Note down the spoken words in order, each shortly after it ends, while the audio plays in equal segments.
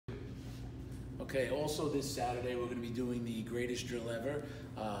Okay, also this Saturday we're going to be doing the greatest drill ever.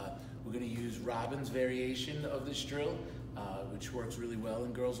 We're going to use Robyn's variation of this drill, which works really well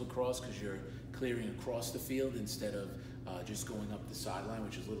in girls lacrosse because you're clearing across the field instead of just going up the sideline,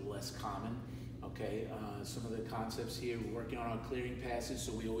 which is a little less common. Okay, some of the concepts here, we're working on our clearing passes,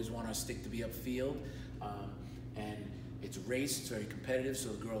 so we always want our stick to be upfield. And it's a race, it's very competitive, so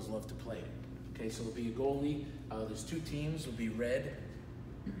the girls love to play it. Okay, so there'll be a goalie. There's two teams. There'll be red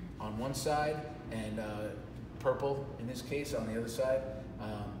on one side and purple, in this case, on the other side.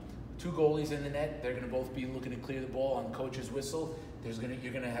 Two goalies in the net. They're going to both be looking to clear the ball on coach's whistle. You're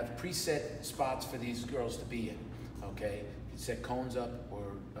going to have preset spots for these girls to be in. Okay, you set cones up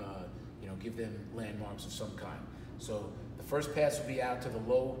or give them landmarks of some kind. So the first pass will be out to the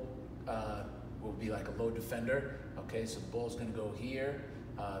low, will be like a low defender. Okay, so the ball's going to go here.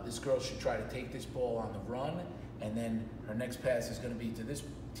 This girl should try to take this ball on the run, and then her next pass is going to be to this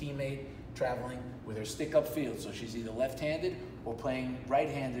teammate traveling with her stick upfield. So she's either left-handed or playing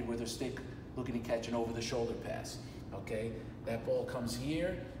right-handed with her stick looking to catch an over-the-shoulder pass. Okay, that ball comes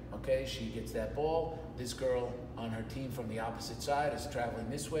here. Okay, she gets that ball. This girl on her team from the opposite side is traveling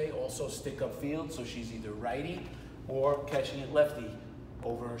this way, also stick upfield, so she's either righty or catching it lefty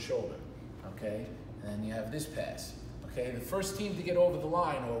over her shoulder. Okay, and then you have this pass. Okay, the first team to get over the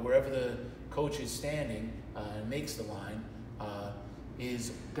line or wherever the coach is standing and makes the line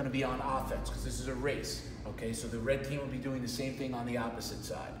is going to be on offense because this is a race. Okay, so the red team will be doing the same thing on the opposite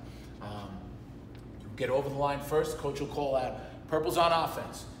side. You get over the line first, coach will call out, purple's on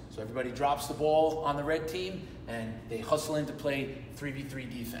offense. So everybody drops the ball on the red team and they hustle in to play 3v3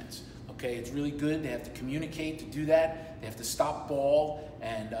 defense. Okay, it's really good. They have to communicate to do that. They have to stop ball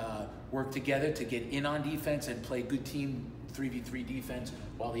and work together to get in on defense and play good team 3v3 defense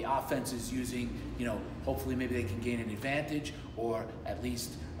while the offense is using, hopefully maybe they can gain an advantage or at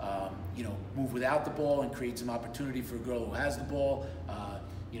least, move without the ball and create some opportunity for a girl who has the ball.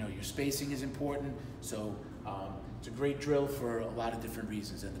 Your spacing is important. So it's a great drill for a lot of different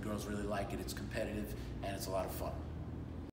reasons and the girls really like it. It's competitive and it's a lot of fun.